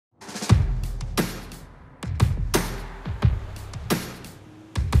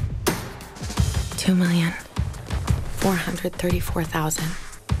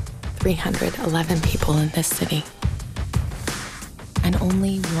2,434,311 people in this city. And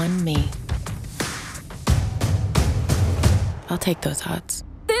only one me. I'll take those odds.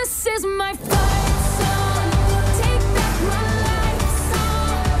 This is my fight song. Take back my life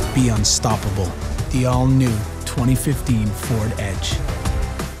song. Be unstoppable. The all-new 2015 Ford Edge.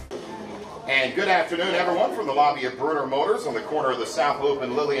 And good afternoon, everyone, from the lobby of Bruner Motors on the corner of the South Loop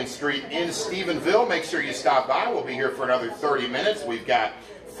and Lillian Street in Stephenville. Make sure you stop by. We'll be here for another 30 minutes. We've got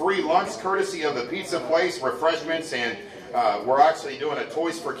free lunch courtesy of the pizza place, refreshments, and we're actually doing a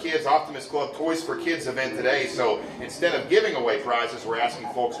Toys for Kids, Optimist Club Toys for Kids event today. So instead of giving away prizes, we're asking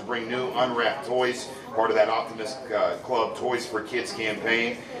folks to bring new unwrapped toys, part of that Optimist Club Toys for Kids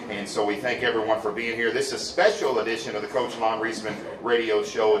campaign. And so we thank everyone for being here. This is a special edition of the Coach Lonn Reisman Radio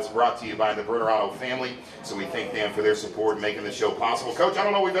Show. It's brought to you by the Brunerano family. So we thank them for their support in making the show possible. Coach, I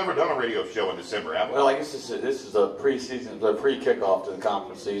don't know if we've ever done a radio show in December, have we? Well, I guess this is a pre-season, a pre-kickoff to the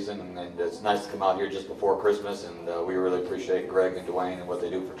conference season, and it's nice to come out here just before Christmas, and we really appreciate Greg and Dwayne and what they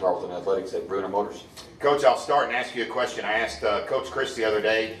do for Tarleton Athletics at Bruner Motors. Coach, I'll start and ask you a question. I asked Coach Chris the other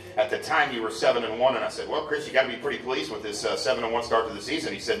day, at the time you were 7-1, and I said, well, Chris, you got to be pretty pleased with this 7-1 start to the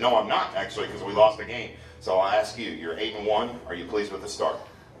season. He said, no, I'm not, actually, because we lost the game. So I'll ask you, you're 8-1. Are you pleased with the start?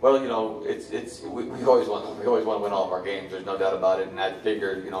 Well, you know, we always want to win all of our games. There's no doubt about it. And I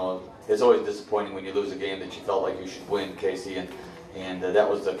figured, you know, it's always disappointing when you lose a game that you felt like you should win, Casey, and that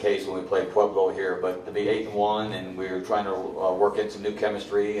was the case when we played Pueblo here. But to be 8-1, and we were trying to work in some new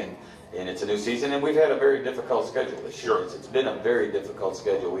chemistry, and it's a new season, and we've had a very difficult schedule this year. It's been a very difficult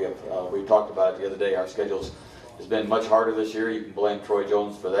schedule. We talked about it the other day. Our schedules has been much harder this year. You can blame Troy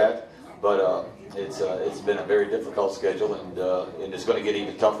Jones for that, but it's been a very difficult schedule, and it's going to get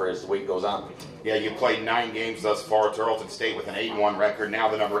even tougher as the week goes on. Yeah, you played 9 games thus far. Tarleton State with an 8-1 record, now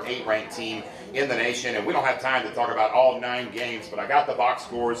the number 8 ranked team in the nation. And we don't have time to talk about all 9 games, but I got the box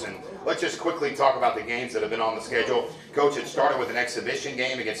scores, and let's just quickly talk about the games that have been on the schedule. Coach, it started with an exhibition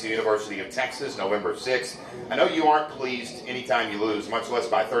game against the University of Texas, November 6th. I know you aren't pleased anytime you lose, much less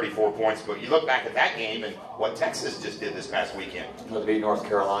by 34 points, but you look back at that game and what Texas just did this past weekend. To beat North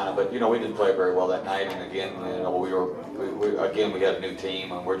Carolina, but, you know, we didn't play very well that night, and again, you know, we had a new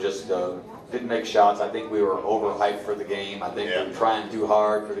team, and we're just didn't make shots. I think we were overhyped for the game. I think we were trying too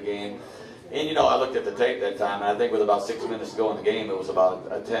hard for the game. And, you know, I looked at the tape that time, and I think with about 6 minutes to go in the game, it was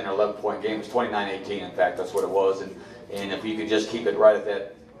about a 10 or 11 point game. It was 29-18, in fact, that's what it was. And if you could just keep it right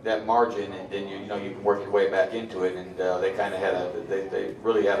at that margin, and then you know you can work your way back into it. And they kind of had they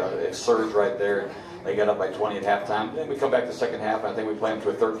really had a surge right there. They got up by 20 at halftime. Then we come back to the second half, and I think we played them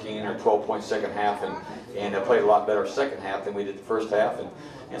to a 13 or 12 point second half, and played a lot better second half than we did the first half. And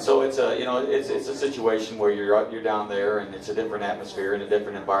so it's a, you know, it's a situation where you're down there, and it's a different atmosphere and a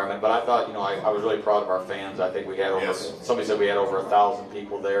different environment. But I thought, you know, I was really proud of our fans. I think we had over, somebody said we had over 1,000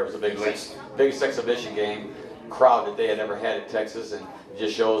 people there. It was the biggest exhibition game crowd that they had ever had in Texas, and it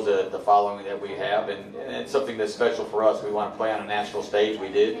just shows the following that we have, and it's something that's special for us. We want to play on a national stage. We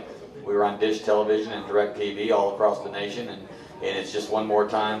did. We were on Dish Television and Direct TV all across the nation, and it's just one more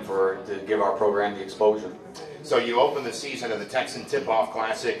time to give our program the exposure. So you opened the season in the Texan Tip-Off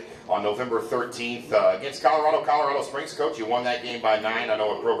Classic on November 13th against Colorado Springs. Coach, you won that game by 9. I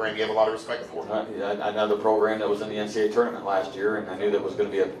know a program you have a lot of respect for. Another program that was in the NCAA tournament last year, and I knew that was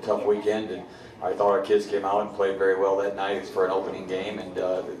going to be a tough weekend, and I thought our kids came out and played very well that night. It's for an opening game, and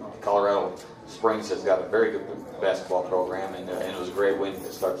Colorado Springs has got a very good basketball program, and it was a great win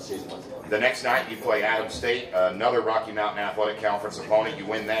to start the season with. The next night you play Adams State, another Rocky Mountain Athletic Conference opponent. You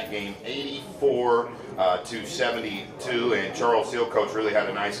win that game 84-72, and Charles Hill, coach, really had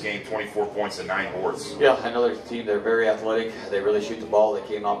a nice game, 24 points and 9 boards. Yeah, another team. They're very athletic. They really shoot the ball. They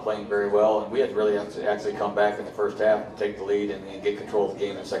came out playing very well, and we had to really have to actually come back in the first half and take the lead and get control of the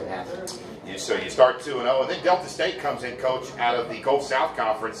game in the second half. So you start 2-0, and then Delta State comes in, coach, out of the Gulf South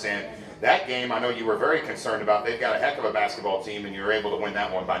Conference, and that game I know you were very concerned about. They've got a heck of a basketball team, and you were able to win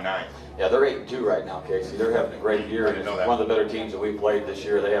that one by 9. Yeah, they're 8-2 right now, Casey. They're having a great year. It's one of the better teams that we played this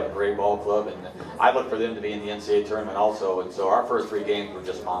year. They have a great ball club, and I look for them to be in the NCAA tournament also. And so our first 3 games were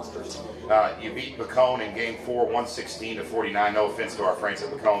just monsters. You beat Bacone in Game 4, 116-49. No offense to our friends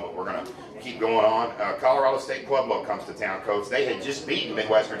at Bacone, but we're going to keep going on. Colorado State Pueblo comes to town, coach. They had just beaten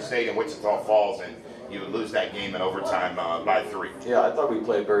Midwestern State in Wichita Falls, and you would lose that game in overtime by 3. Yeah, I thought we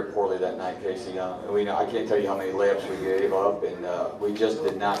played very poorly that night, Casey. I can't tell you how many layups we gave up, and we just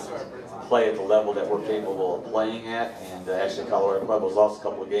did not play at the level that we're capable of playing at. And actually, Colorado Pueblo's lost a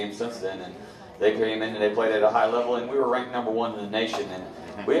couple of games since then, and they came in and they played at a high level, and we were ranked #1 in the nation.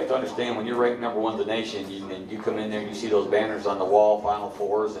 We have to understand when you're ranked #1 in the nation, and you come in there and you see those banners on the wall, Final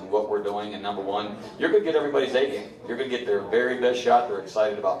Fours, and what we're doing, and #1, you're going to get everybody's A game. You're going to get their very best shot. They're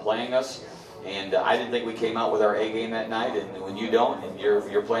excited about playing us. And I didn't think we came out with our A game that night. And when you don't, and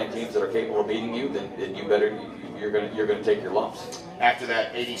you're playing teams that are capable of beating you, then you're going to take your lumps. After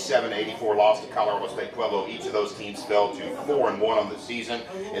that 87-84 loss to Colorado State Pueblo, each of those teams fell to 4-1 on the season.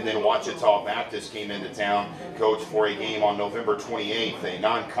 And then Ouachita Baptist came into town, Coach, for a game on November 28th, a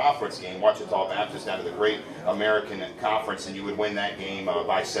non-conference game. Ouachita Baptist out of the Great American Conference, and you would win that game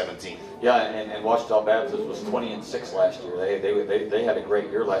by 17. Yeah, and Ouachita Baptist was 20-6 last year. They had a great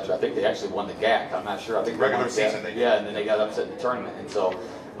year last year. I think they actually won the GAC. I'm not sure. I think regular season they did. Yeah, and then they got upset in the tournament, and so.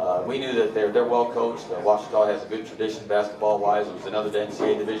 We knew that they're well coached. Ouachita has a good tradition basketball-wise. It was another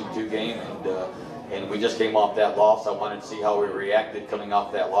NCAA Division II game, and we just came off that loss. I wanted to see how we reacted coming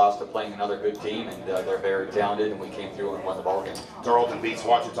off that loss to playing another good team, and they're very talented, and we came through and won the ball game. Tarleton beats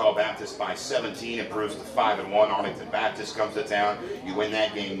Ouachita Baptist by 17, improves to 5-1. Arlington Baptist comes to town. You win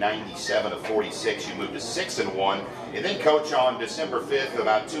that game 97-46. You move to 6-1. And then, Coach, on December 5th,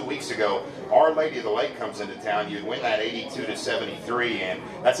 about 2 weeks ago, Our Lady of the Lake comes into town. You'd win that 82-73, and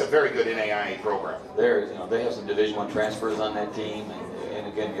that's a very good NAIA program. They have some Division I transfers on that team, and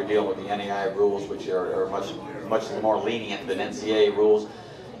again, you're dealing with the NAIA rules, which are much more lenient than NCAA rules.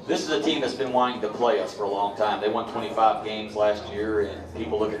 This is a team that's been wanting to play us for a long time. They won 25 games last year, and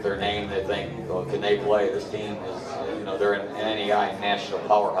people look at their name, they think, oh, can they play? This team is, they're an NAIA national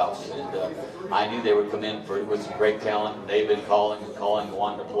powerhouse, and I knew they would come in with some great talent. They've been calling,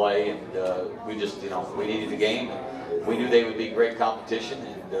 wanting to play, and we just, we needed the game. We knew they would be great competition,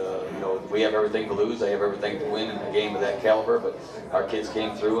 and we have everything to lose. They have everything to win in a game of that caliber. But our kids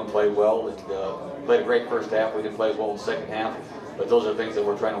came through and played well, and played a great first half. We didn't play as well in the second half. But those are things that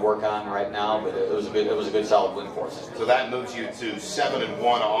we're trying to work on right now. But it was a good solid win for us. So that moves you to 7-1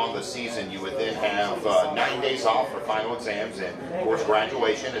 on the season. You would then have 9 days off for final exams and, of course,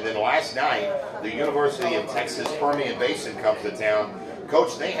 graduation. And then last night, the University of Texas Permian Basin comes to town.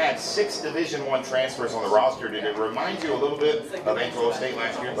 Coach, they had 6 Division I transfers on the roster. Did it remind you a little bit of Angelo State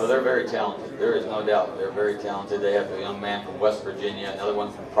last year? Well, they're very talented. There is no doubt. They're very talented. They have a young man from West Virginia, another one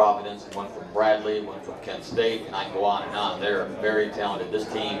from Providence, one from Bradley, one from Kent State, and I can go on and on. They're very talented.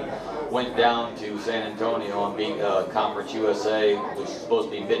 This team went down to San Antonio and beat Conference USA, which is supposed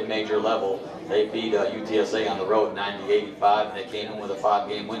to be mid-major level. They beat UTSA on the road 90-85, and they came in with a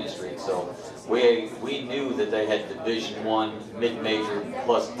 5-game winning streak. So we knew that they had Division I mid-major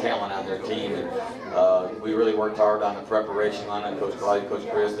plus talent on their team, and we really worked hard on the preparation on it. Coach Claudia, Coach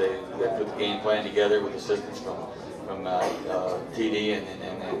Chris, they put the game plan together with assistance from TD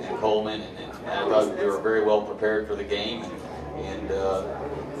and Coleman, and I thought we were very well prepared for the game. And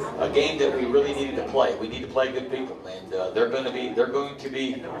a game that we really needed to play. We need to play good people, and they're going to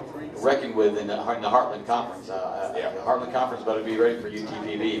be reckoned with in the Heartland Conference. The Heartland Conference better be ready for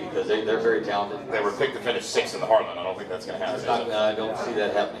UTPB because they're very talented. They were picked to finish 6th in the Heartland. I don't think that's going to happen. I don't see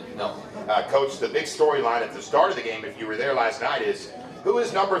that happening. No. Coach, the big storyline at the start of the game, if you were there last night, is who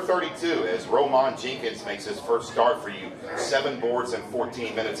is number 32 as Roman Jenkins makes his first start for you? 7 boards in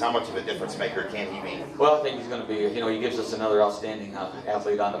 14 minutes. How much of a difference maker can he be? Well, I think he's going to be, he gives us another outstanding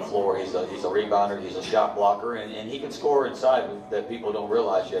athlete on the floor. He's a rebounder, he's a shot blocker, and he can score inside that people don't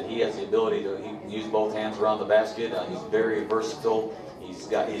realize yet. He has the ability to use both hands around the basket. He's very versatile. He's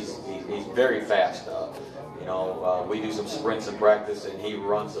very fast. We do some sprints in practice, and he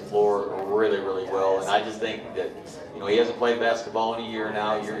runs the floor really, really well. And I just think that, he hasn't played basketball in a year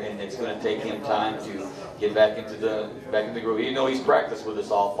now, and it's going to take him time to get back into the groove. Even though he's practiced with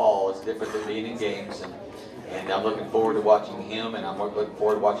us all fall, it's different than being in games. And I'm looking forward to watching him, and I'm looking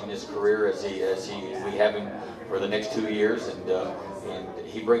forward to watching his career as we have him for the next 2 years. And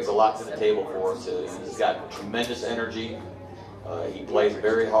he brings a lot to the table for us. He's got tremendous energy. He plays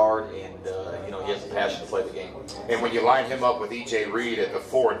very hard, and he has a passion to play the game. And when you line him up with E.J. Reed at the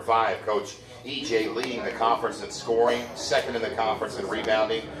 4 and 5, Coach, E.J. leading the conference in scoring, 2nd in the conference in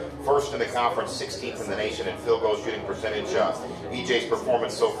rebounding, 1st in the conference, 16th in the nation in field goal shooting percentage. E.J.'s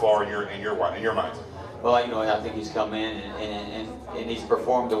performance so far in your mind? Well, I think he's come in and he's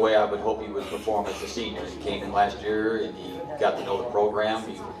performed the way I would hope he would perform as a senior. He came in last year and he got to know the program.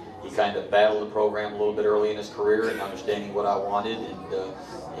 He kind of battled the program a little bit early in his career and understanding what I wanted,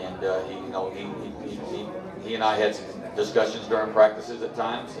 he and I had some discussions during practices at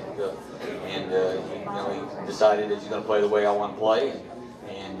times, and he decided that he's going to play the way I want to play,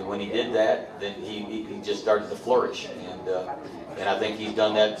 and when he did that, then he just started to flourish, and I think he's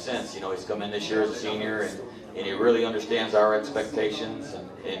done that since. He's come in this year as a senior, and he really understands our expectations,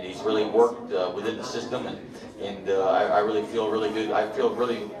 and he's really worked within the system, and and I really feel really good. I feel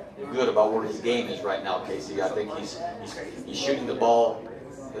really good about where his game is right now, Casey. I think he's shooting the ball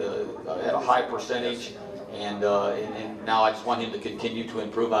at a high percentage, and now I just want him to continue to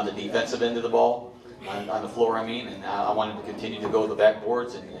improve on the defensive end of the ball, on the floor, I mean, and I want him to continue to go to the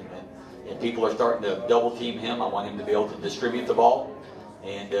backboards, and people are starting to double team him. I want him to be able to distribute the ball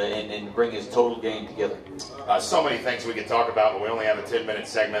and bring his total game together. So many things we could talk about, but we only have a 10-minute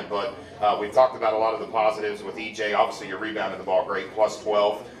segment, but we've talked about a lot of the positives with EJ. Obviously, you're rebounding the ball great, plus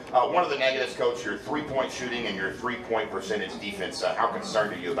 12. One of the negatives, Coach, your three-point shooting and your three-point percentage defense. How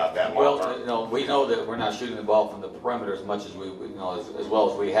concerned are you about that? Well, we know that we're not shooting the ball from the perimeter as much as as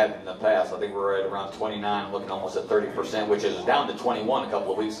well as we had in the past. I think we're at around 29, looking almost at 30%, which is down to 21 a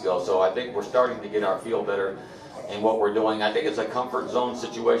couple of weeks ago. So I think we're starting to get our feel better in what we're doing. I think it's a comfort zone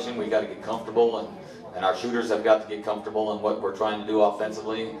situation. We got to get comfortable, and our shooters have got to get comfortable in what we're trying to do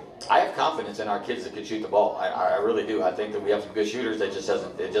offensively. I have confidence in our kids that can shoot the ball. I really do. I think that we have some good shooters. It just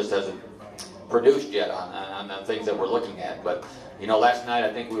hasn't produced yet on the things that we're looking at. But last night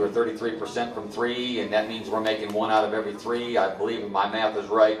I think we were 33% from three, and that means we're making 1 out of every 3. I believe my math is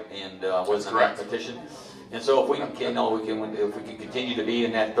right, and was in repetition. And so if we can, if we can continue to be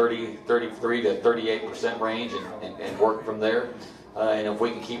in that 33 to 38% range and work from there, and if we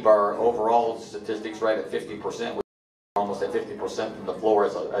can keep our overall statistics right at 50%. Almost at 50% from the floor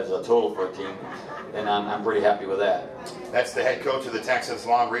as a total for a team, and I'm pretty happy with that. That's the head coach of the Texans,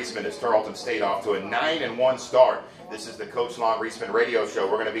 Lonn Reisman, as Tarleton State off to a 9-1 start. This is the Coach Lonn Reisman Radio Show.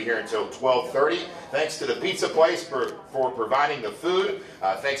 We're going to be here until 12:30. Thanks to the pizza place for providing the food.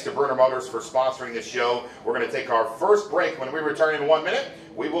 Thanks to Brunner Motors for sponsoring this show. We're going to take our first break. When we return in 1 minute,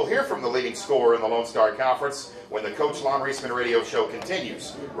 we will hear from the leading scorer in the Lone Star Conference when the Coach Lonn Reisman Radio Show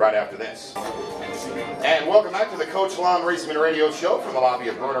continues right after this. And welcome back to the Coach Lonn Reisman Radio Show from the lobby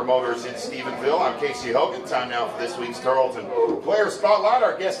of Brunner Motors in Stephenville. I'm Casey Hogan. Time now for this week's Tarleton Player Spotlight.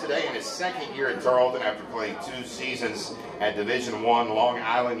 Our guest today in his second year at Tarleton after playing 2 seasons at Division I Long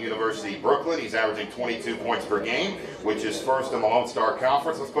Island University, Brooklyn. He's averaging 22 points per game, which is first in the Lone Star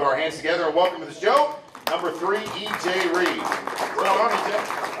Conference. Let's put our hands together and welcome to the show, number 3, EJ Reed. What's going on,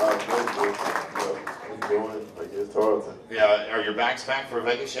 EJ? Doing against Tarleton. Yeah, are your bags packed for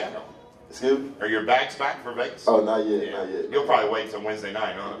Vegas yet? Excuse me? Are your bags packed for Vegas? Oh, not yet, not yet. You'll probably wait until Wednesday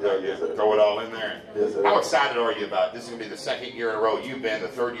night, huh? Yes, sir. Throw it all in there. Yes, sir. How excited are you about it? This is going to be the second year in a row you've been, the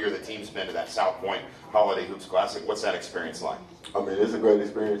third year the team's been to that South Point Holiday Hoops Classic. What's that experience like? I mean, it's a great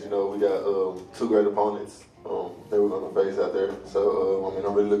experience. We got 2 great opponents that we're going to face out there. So,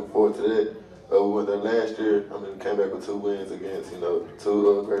 I'm really looking forward to that. We went there last year. We came back with 2 wins against,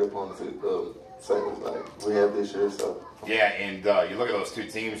 2 great opponents. Same as like we have this year, so. Yeah, and you look at those 2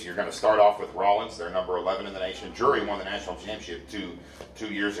 teams. You're going to start off with Rollins. They're number 11 in the nation. Drury won the national championship two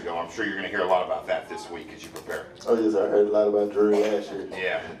years ago. I'm sure you're going to hear a lot about that this week as you prepare. Oh yes, I heard a lot about Drury last year.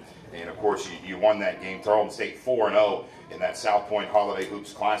 Yeah, and of course you won that game. Tarleton State 4-0 in that South Point Holiday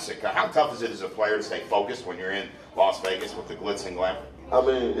Hoops Classic. How tough is it as a player to stay focused when you're in Las Vegas with the glitz and glamour?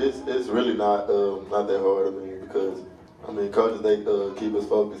 It's really not that hard. Because coaches, they keep us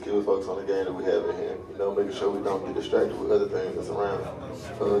focused on the game that we have at hand. Making sure we don't get distracted with other things that's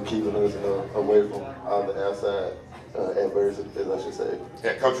around, keeping us away from all the outside adversity, as I should say.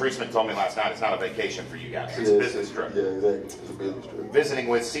 Yeah, Coach Reisman told me last night it's not a vacation for you guys. It's a business trip. Yeah, exactly. It's a business trip. Visiting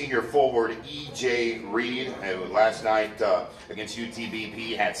with senior forward EJ Reed, who last night against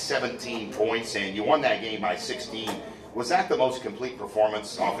UTBP had 17 points, and you won that game by 16. Was that the most complete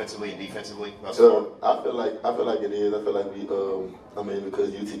performance offensively and defensively thus far? I feel like it is. I feel like we,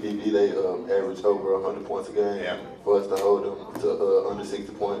 because UTBP, they average over 100 points a game. Yeah. For us to hold them to under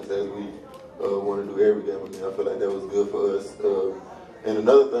 60 points as we want to do every game. I feel like that was good for us. And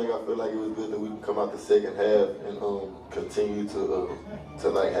another thing, I feel like it was good that we can come out the second half and continue to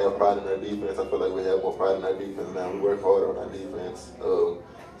have pride in our defense. I feel like we have more pride in our defense now. We work hard on our defense.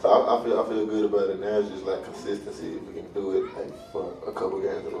 So I feel good about it now. It's just like consistency. If we can do it for a couple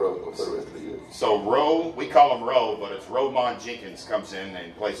games in a row for the rest of the year. So Roe, we call him Roe, but it's Romon Jenkins comes in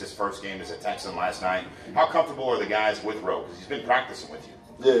and plays his first game as a Texan last night. How comfortable are the guys with Roe? Because he's been practicing with you.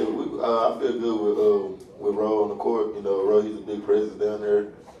 Yeah, I feel good with Roe on the court. Roe, he's a big presence down there.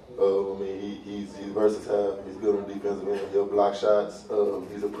 He's versatile. He's good on the defensive end. He'll block shots.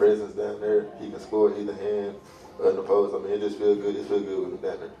 He's a presence down there. He can score either hand. In the post, it just feels good. It feels good with him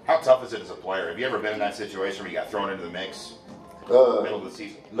down there. How tough is it as a player? Have you ever been in that situation where you got thrown into the mix middle of the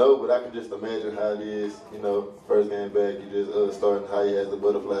season? No, but I can just imagine how it is. First game back, you just starting how he has the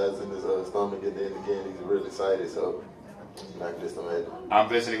butterflies in his stomach, and then again he's really excited. So I can just imagine. I'm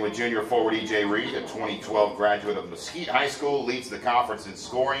visiting with junior forward E.J. Reed, a 2012 graduate of Mesquite High School, leads the conference in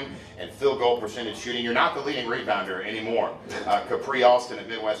scoring and field goal percentage shooting. You're not the leading rebounder anymore. Capri Alston at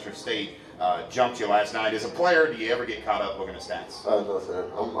Midwestern State jumped you last night. As a player, do you ever get caught up looking at stats? No,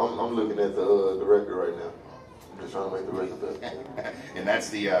 sir. I'm looking at the record right now. I'm just trying to make the record better. And that's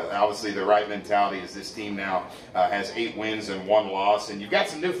the obviously the right mentality. Is this team now has 8 wins and 1 loss, and you've got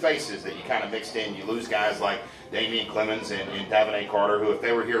some new faces that you kind of mixed in. You lose guys like Damian Clemens and Davonte Carter, who, if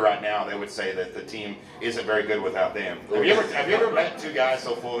they were here right now, they would say that the team isn't very good without them. Have you ever met 2 guys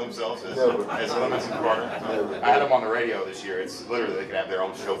so full of themselves as Clemens and Carter? I had them on the radio this year. It's literally they could have their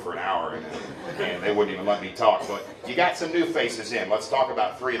own show for an hour, and they wouldn't even let me talk. But you got some new faces in. Let's talk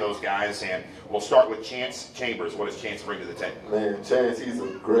about 3 of those guys, and we'll start with Chance Chambers. What does Chance bring to the table? Man, Chance, he's a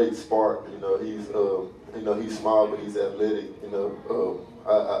great spark. He's small, but he's athletic.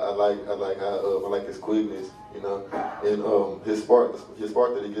 I like his quickness. And his spark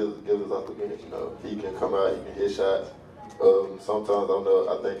that he gives us off the bench. He can come out, he can hit shots. Sometimes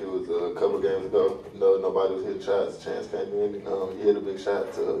I think it was a couple of games ago. Nobody was hitting shots. Chance came in. He hit a big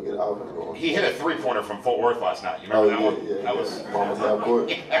shot to get offense going. He hit a 3-pointer from Fort Worth last night. You remember that one? Yeah, that was almost half court.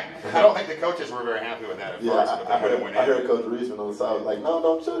 Yeah. I don't think the coaches were very happy with that at first. But I heard Coach Reisman on the side like, no,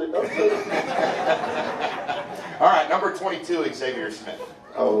 don't shoot it, don't shoot it. All right, number 22, Xavier Smith.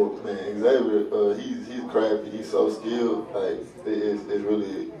 Oh man, Xavier, he's crafty. He's so skilled. Like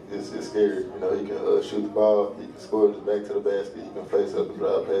it's scary. He can shoot the ball. He can score it back to the basket. He can face up and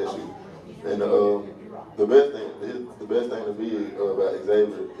drive past you. And the best thing to be about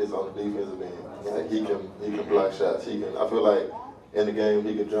Xavier is on the defensive end. Like he can block shots. I feel like in the game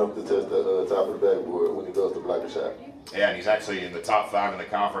he can jump to touch the top of the backboard when he goes to block a shot. Yeah, and he's actually in the top 5 in the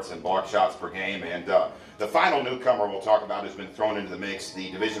conference in block shots per game. And the final newcomer we'll talk about has been thrown into the mix,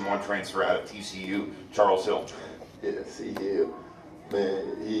 the Division I transfer out of TCU, Charles Hill. Yeah, see Hill.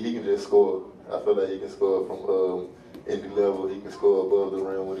 Man, he can just score. I feel like he can score from any level. He can score above the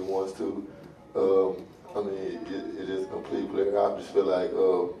rim when he wants to. It is a complete player. I just feel like,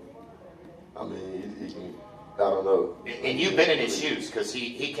 he can. I don't know. And you've been in his shoes because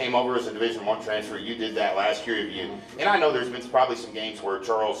he came over as a Division I transfer. You did that last year. And I know there's been probably some games where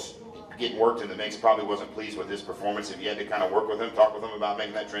Charles, getting worked in the mix, probably wasn't pleased with his performance. If you had to kind of work with him, talk with him about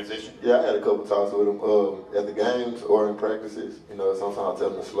making that transition? Yeah, I had a couple talks with him at the games or in practices. Sometimes I tell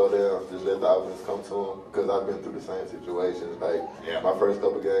him to slow down, just let the offense come to him because I've been through the same situations. Like my first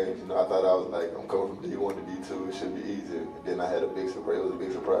couple games, I thought I was like, I'm coming from D1 to D2, it should be easier. And then I had a big surprise. It was a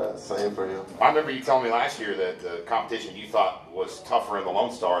big surprise. Same for him. I remember you telling me last year that the competition you thought was tougher in the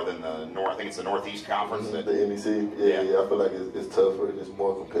Lone Star than the I think it's the Northeast Conference. The MEC. Yeah, I feel like it's tougher and it's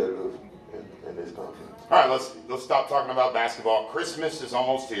more competitive in this conference. All right, let's stop talking about basketball. Christmas is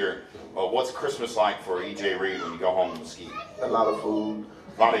almost here. What's Christmas like for E.J. Reed when you go home to Mesquite? A lot of food.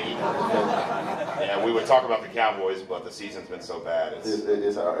 A lot of eating. Yeah, we would talk about the Cowboys, but the season's been so bad.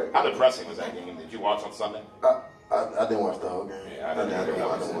 It's all right. How depressing was that game? Did you watch on Sunday? I didn't watch the whole game. Yeah, I didn't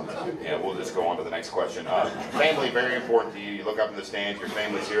watch. Yeah, we'll just go on to the next question. Family, very important to you. You look up in the stands, your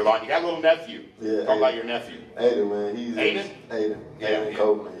family's here a lot. You got a little nephew. Yeah. Talk about your nephew. Aiden, man. Aiden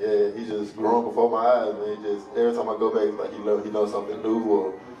Copeland. Yeah, he just grown before my eyes, man. Just every time I go back, it's like he knows something new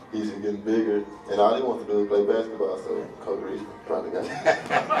or he's getting bigger. And all he wants to do is play basketball, so Coach Reisman probably got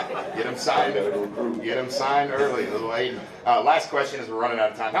him. Get him signed. Get him signed early, little Aiden. Last question as we're running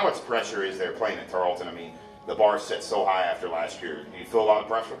out of time. How much pressure is there playing at Tarleton? I mean, the bar set so high after last year. Do you feel a lot of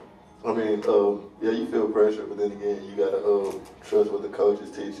pressure? I mean, yeah, you feel pressure, but then again, you got to trust what the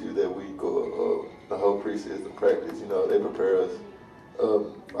coaches teach you that week or the whole preseason practice. They prepare us,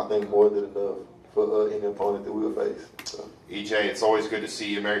 I think, more than enough for any opponent that we'll face. So. EJ, it's always good to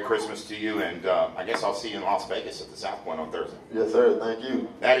see you. Merry Christmas to you, and I guess I'll see you in Las Vegas at the South Point on Thursday. Yes, sir. Thank you.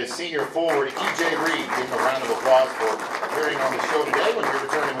 That is senior forward EJ Reed. Give him a round of applause for appearing on the show today when we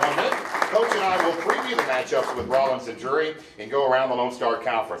return in 1 minute. Coach and I will preview the matchups with Rollins and Drury and go around the Lone Star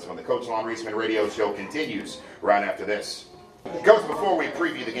Conference when the Coach Lonn Reisman Radio Show continues right after this. Coach, before we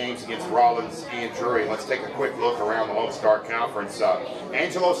preview the games against Rollins and Drury, let's take a quick look around the Lone Star Conference.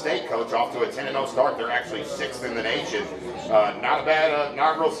 Angelo State, Coach, off to a 10-0 start. They're actually 6th in the nation. Not a bad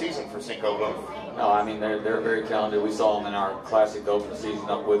inaugural season for Cinco Bloom. No, I mean, they're very talented. We saw them in our classic open season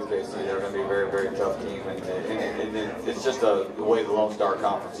up with KC. They're going to be a very, very tough team. And it's just the way the Lone Star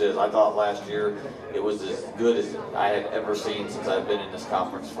Conference is. I thought last year it was as good as I had ever seen since I've been in this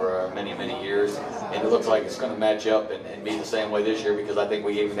conference for many, many years. And it looks like it's going to match up and be the same way this year because I think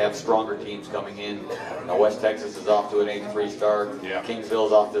we even have stronger teams coming in. West Texas is off to an 8-3 start. Yeah.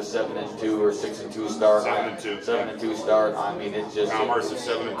 Kingsville's off to a 7-2 or 6-2 start. 7-2. 7-2 start. start. I mean, it's just Commerce is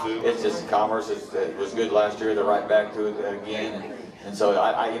 7-2. It's just Commerce it was good last year. They're right back to it again, and so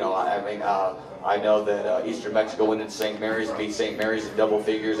I know that Eastern Mexico went into St. Mary's, beat St. Mary's in double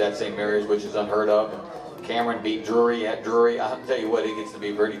figures at St. Mary's, which is unheard of. Cameron beat Drury at Drury. I'll tell you what, it gets to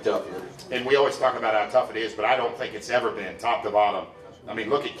be pretty tough here. And we always talk about how tough it is, but I don't think it's ever been top to bottom. I mean,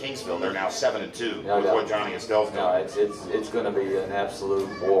 look at Kingsville. They're now 7-2 with what Johnny Estelle's doing. No, it's going to be an absolute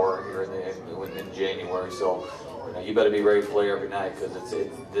war here in January. So you better be ready to play every night because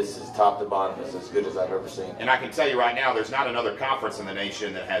this is top to bottom. It's as good as I've ever seen. And I can tell you right now, there's not another conference in the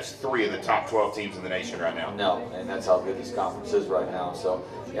nation that has 3 of the top 12 teams in the nation right now. No, and that's how good this conference is right now. So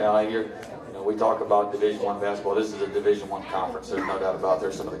we talk about Division I basketball. This is a Division I conference. There's no doubt about it.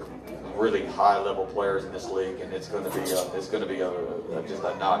 There's some of the really high-level players in this league, and it's going to be just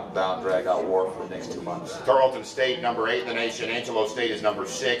a knock-down, drag-out war for the next 2 months. Tarleton State, number 8 in the nation. Angelo State is number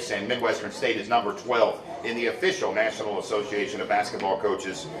 6, and Midwestern State is number 12 in the official National Association of Basketball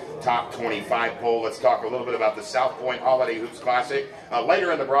Coaches top 25 poll. Let's talk a little bit about the South Point Holiday Hoops Classic.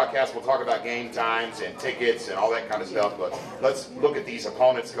 Later in the broadcast, we'll talk about game times and tickets and all that kind of stuff. But let's look at these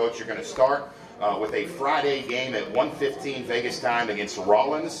opponents, Coach. You're going to start with a Friday game at 1:15 Vegas time against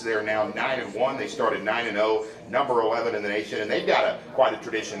Rollins. They're now 9-1. They started 9-0, number 11 in the nation, and they've got quite a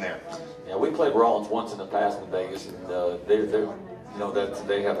tradition there. Yeah, we played Rollins once in the past in Vegas, and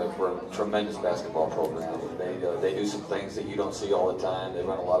they have a tremendous basketball program. They do some things that you don't see all the time. They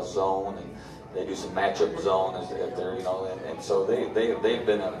run a lot of zone, and they do some matchup zone if they're and so they've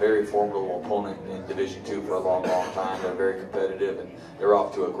been a very formidable opponent in Division II for a long time. They're very competitive, and they're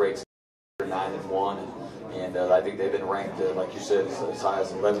off to a great start. 9-1, and I think they've been ranked, like you said, as high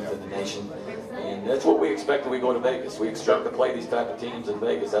as 11th in the nation, and that's what we expect when we go to Vegas. We expect to play these type of teams in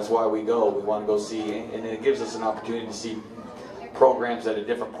Vegas. That's why we go. We want to go see, and it gives us an opportunity to see programs at a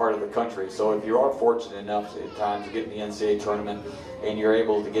different part of the country. So if you are fortunate enough at times to get in the NCAA tournament and you're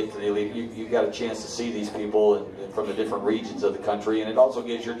able to get to the elite, you got a chance to see these people and from the different regions of the country, and it also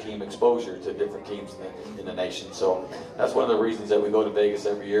gives your team exposure to different teams in the nation. So that's one of the reasons that we go to Vegas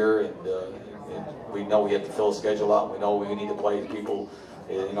every year, and we know we have to fill a schedule out. We know we need to play people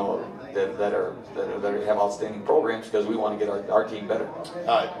that have outstanding programs because we want to get our team better.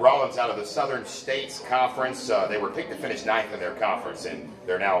 Rollins out of the Southern States Conference. They were picked to finish 9th in their conference, and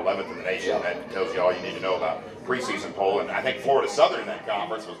they're now 11th in the nation. Yeah. That tells you all you need to know about preseason poll. And I think Florida Southern in that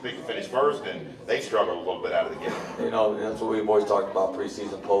conference was picked to finish 1st, and they struggled a little bit out of the gate. That's what we've always talked about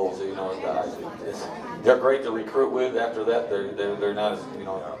preseason polls. They're great to recruit with. After that, they're not as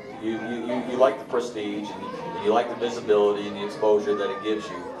you like the prestige and you like the visibility and the exposure that it gives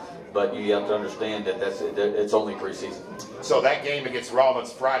you. But you have to understand that it's only preseason. So that game against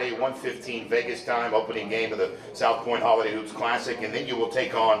Rollins Friday, 1:15 Vegas time, opening game of the South Point Holiday Hoops Classic, and then you will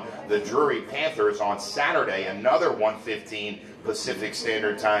take on the Drury Panthers on Saturday, another 1:15 Pacific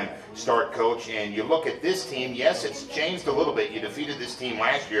Standard Time start, Coach. And you look at this team, yes, it's changed a little bit. You defeated this team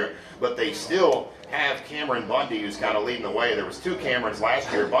last year, but they still have Cameron Bundy, who's kind of leading the way. There was 2 Camerons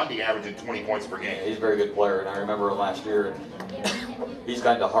last year. Bundy averaging 20 points per game. Yeah, he's a very good player, and I remember him last year. He's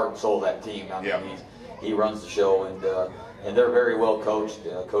kind of the heart and soul of that team. I mean, he runs the show, and they're very well coached.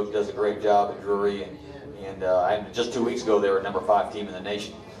 Coach does a great job at Drury, and just 2 weeks ago they were number 5 team in the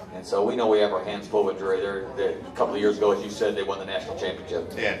nation. And so we know we have our hands full with Drury. A couple of years ago, as you said, they won the national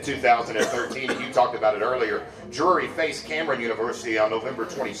championship. In 2013, and you talked about it earlier, Drury faced Cameron University on November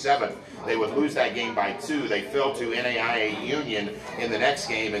 27th. They would lose that game by 2. They fell to NAIA Union in the next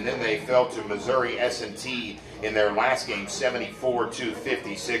game, and then they fell to Missouri S&T in their last game,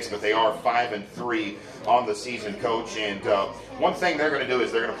 74-56. But they are 5-3 on the season, Coach. And one thing they're going to do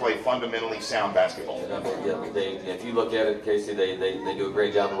is they're going to play fundamentally sound basketball. If you look at it, Casey, they do a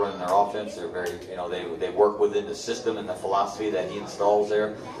great job of running their offense. They're very, they work within the system and the philosophy that he installs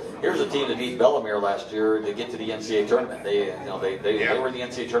there. Here's a team that beat Bellemere last year to get to the NCAA tournament. They were in the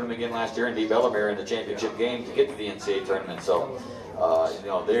NCAA tournament again last year and beat Bellemere in the championship game to get to the NCAA tournament. So,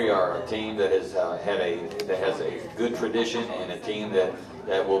 they are a team that has a good tradition and a team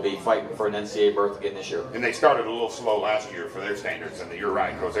that will be fighting for an NCAA berth again this year. And they started a little slow last year for their standards, and you're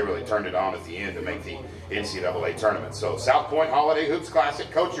right, Coach. They really turned it on at the end to make the NCAA tournament. So, South Point Holiday Hoops Classic,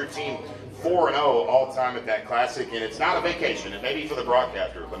 Coach, your team 4-0 all time at that classic, and it's not a vacation. It may be for the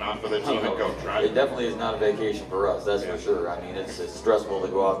broadcaster, but not for the team and coach, right? It definitely is not a vacation for us, that's for sure. I mean, it's stressful to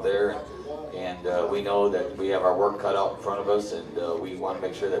go out there, and we know that we have our work cut out in front of us, and we want to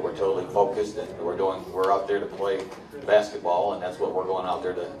make sure that we're totally focused, and we're out there to play basketball, and that's what we're going out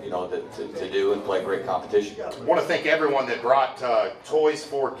there to do and play great competition. I want to thank everyone that brought toys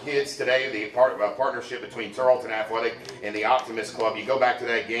for kids today. The partnership between Tarleton Athletic and the Optimist Club. You go back to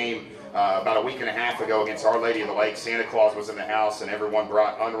that game about a week and a half ago against Our Lady of the Lake. Santa Claus was in the house, and everyone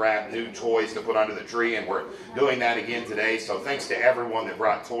brought unwrapped new toys to put under the tree, and we're doing that again today. So thanks to everyone that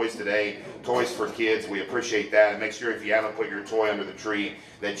brought toys today, toys for kids. We appreciate that, and make sure if you haven't put your toy under the tree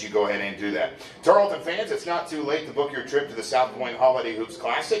that you go ahead and do that. Tarleton fans, it's not too late to book your trip to the South Point Holiday Hoops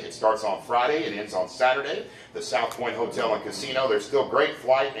Classic. It starts on Friday. It ends on Saturday. The South Point Hotel and Casino. There's still great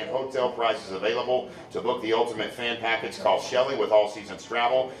flight and hotel prices available. To book the ultimate fan package, call Shelley with All Seasons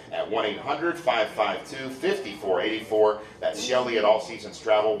Travel at 1-800-552-5484. That's Shelley at All Seasons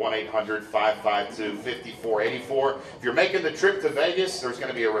Travel, 1-800-552-5484. If you're making the trip to Vegas, there's going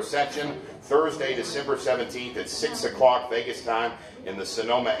to be a reception Thursday, December 17th at 6 o'clock Vegas time in the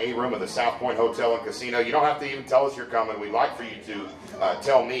Sonoma A room of the South Point Hotel and Casino. You don't have to even tell us you're coming. We'd like for you to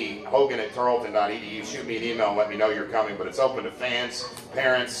tell me, Hogan@tarleton.edu. Shoot me an email and let me know you're coming. But it's open to fans,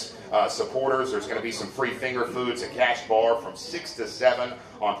 parents, supporters. There's going to be some free finger foods, a cash bar from 6 to 7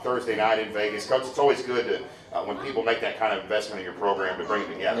 on Thursday night in Vegas. Coach, it's always good to when people make that kind of investment in your program to bring it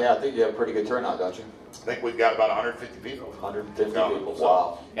together. Yeah, I think you have a pretty good turnout, don't you? I think we've got about 150 people. 150 people,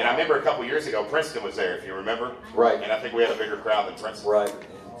 wow. And I remember a couple years ago, Princeton was there, if you remember. Right. And I think we had a bigger crowd than Princeton. Right.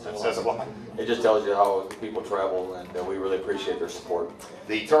 That says a lot. It just tells you how people travel, and we really appreciate their support.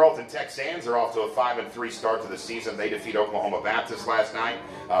 The Tarleton Texans are off to a 5-3 start to the season. They defeat Oklahoma Baptist last night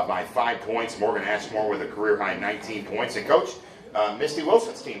by 5 points. Morgan Ashmore with a career-high 19 points. And, Coach, Misty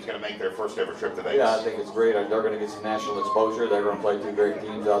Wilson's team's going to make their first ever trip to Vegas. Yeah, I think it's great. They're going to get some national exposure. They're going to play 2 great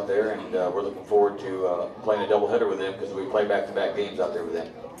teams out there, and we're looking forward to playing a doubleheader with them because we play back-to-back games out there with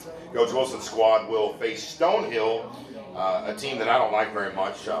them. Coach Wilson's squad will face Stonehill, a team that I don't like very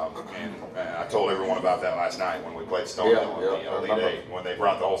much, and I told everyone about that last night when we played Stonehill on the early day, when they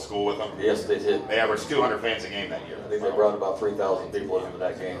brought the whole school with them. Yes, they did. They averaged 200 fans a game that year. I think they brought about 3,000 people into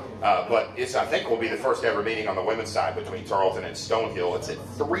that game. But it's, I think, will be the first ever meeting on the women's side between Tarleton and Stonehill. It's at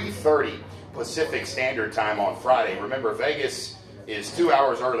 3:30 Pacific Standard Time on Friday. Remember, Vegas is 2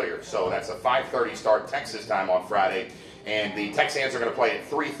 hours earlier, so that's a 5:30 start Texas time on Friday. And the Texans are going to play at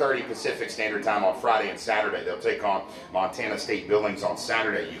 3:30 Pacific Standard Time on Friday and Saturday. They'll take on Montana State Billings on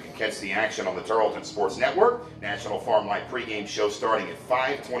Saturday. You can catch the action on the Tarleton Sports Network. National Farm Light pregame show starting at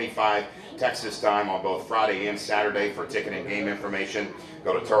 5:25 Texas time on both Friday and Saturday. For ticket and game information,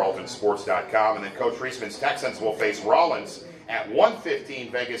 go to tarletonsports.com. And then Coach Reisman's Texans will face Rollins at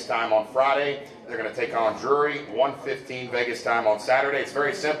 1:15 Vegas time on Friday. They're going to take on Drury, 1:15 Vegas time on Saturday. It's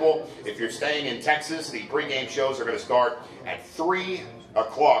very simple. If you're staying in Texas, the pregame shows are going to start at 3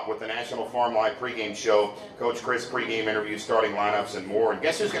 o'clock with the National Farm Live pregame show. Coach Chris pregame interviews, starting lineups, and more. And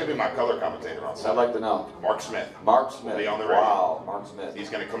guess who's going to be my color commentator on Sunday? I'd like to know. Mark Smith. Mark Smith. Will be on the radio. Wow, Mark Smith. He's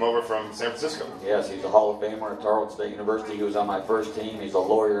going to come over from San Francisco. Yes, he's a Hall of Famer at Tarleton State University. He was on my first team. He's a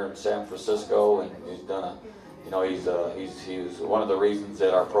lawyer in San Francisco, and he's done a he was one of the reasons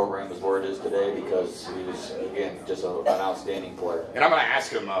that our program is where it is today, because he was, again, just an outstanding player. And I'm going to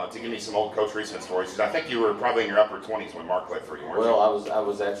ask him to give me some old Coach Reisman stories, because I think you were probably in your upper 20s when Mark played for you, weren't you? Well, I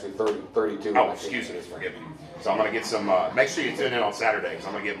was actually 32. Oh, excuse me, forgive me. So I'm going to get some, make sure you tune in on Saturday, because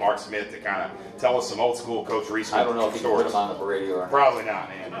I'm going to get Mark Smith to kind of tell us some old school Coach Reisman stories. I don't know if he can put him on the radio or not. Probably not,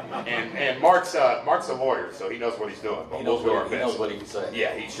 man. And Mark's a lawyer, so he knows what he's doing. But He knows what he can say.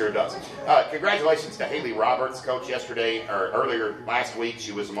 Yeah, he sure does. Congratulations to Haley Roberts, Coach. Earlier last week,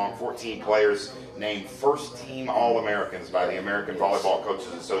 she was among 14 players named first team All-Americans by the American Volleyball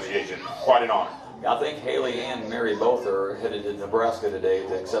Coaches Association. Quite an honor. I think Haley and Mary both are headed to Nebraska today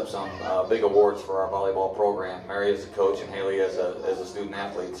to accept some big awards for our volleyball program. Mary as a coach and Haley as a student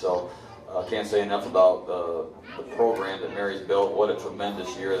athlete. So I can't say enough about the program that Mary's built. What a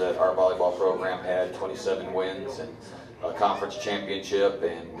tremendous year that our volleyball program had. 27 wins and a conference championship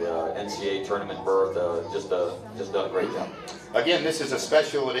and NCAA tournament berth. Just done a great job. Again, this is a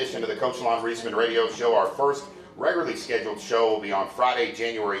special edition of the Coach Lonn Reisman Radio Show. Our first regularly scheduled show will be on Friday,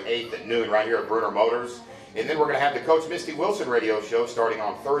 January 8th at noon right here at Bruner Motors. And then we're going to have the Coach Misty Wilson Radio Show starting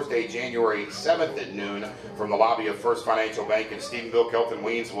on Thursday, January 7th at noon from the lobby of First Financial Bank in Stephenville. Kelton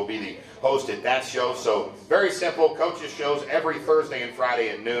Weens will be the host at that show. So very simple. Coaches shows every Thursday and Friday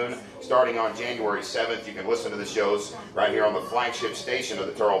at noon starting on January 7th. You can listen to the shows right here on the flagship station of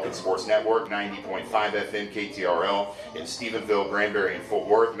the Tarleton Sports Network, 90.5 FM KTRL in Stephenville, Granbury, and Fort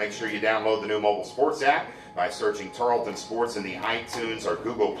Worth. Make sure you download the new mobile sports app by searching Tarleton Sports in the iTunes or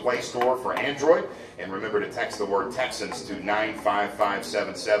Google Play Store for Android. And remember to text the word Texans to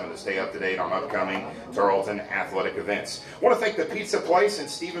 95577 to stay up to date on upcoming Tarleton athletic events. I want to thank the Pizza Place in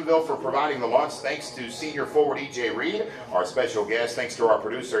Stephenville for providing the lunch. Thanks to senior forward E.J. Reed, our special guest. Thanks to our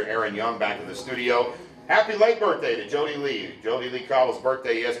producer Aaron Young back in the studio. Happy late birthday to Jody Lee. Jody Lee Caldwell's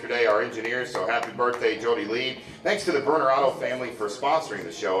birthday yesterday, our engineer, so happy birthday, Jody Lee. Thanks to the Bruner Auto family for sponsoring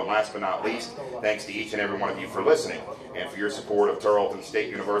the show, and last but not least, thanks to each and every one of you for listening and for your support of Tarleton State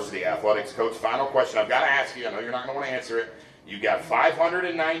University Athletics. Coach, final question I've got to ask you. I know you're not going to want to answer it. You got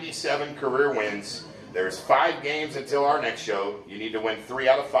 597 career wins. There's 5 games until our next show. You need to win 3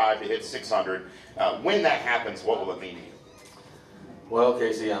 out of 5 to hit 600. When that happens, what will it mean to you? Well,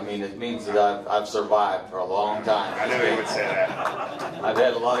 Casey, I mean, it means that I've survived for a long time. I knew you would say that. I've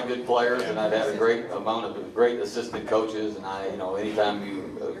had a lot of good players, and I've had a great amount of great assistant coaches. And anytime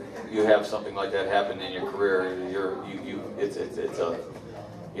you have something like that happen in your career, you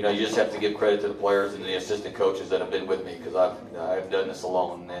just have to give credit to the players and the assistant coaches that have been with me, because I've done this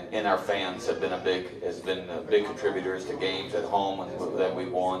alone, and our fans have been big contributors to games at home that we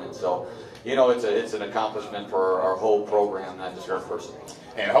won, and so. It's an accomplishment for our whole program, not just one person.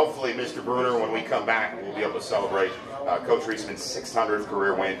 And hopefully, Mr. Bruner, when we come back, we'll be able to celebrate Coach Reisman's 600th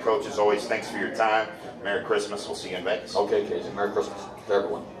career win. Coach, as always, thanks for your time. Merry Christmas. We'll see you in Vegas. Okay, Casey. Merry Christmas to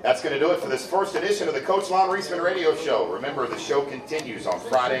everyone. That's going to do it for this first edition of the Coach Lonn Reisman Radio Show. Remember, the show continues on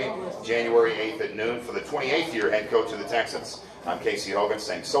Friday, January 8th at noon for the 28th year head coach of the Texans. I'm Casey Hogan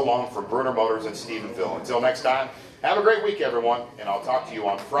saying so long from Bruner Motors in Stephenville. Until next time, have a great week, everyone, and I'll talk to you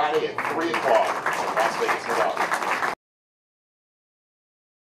on Friday at 3 o'clock in Las Vegas, Nevada.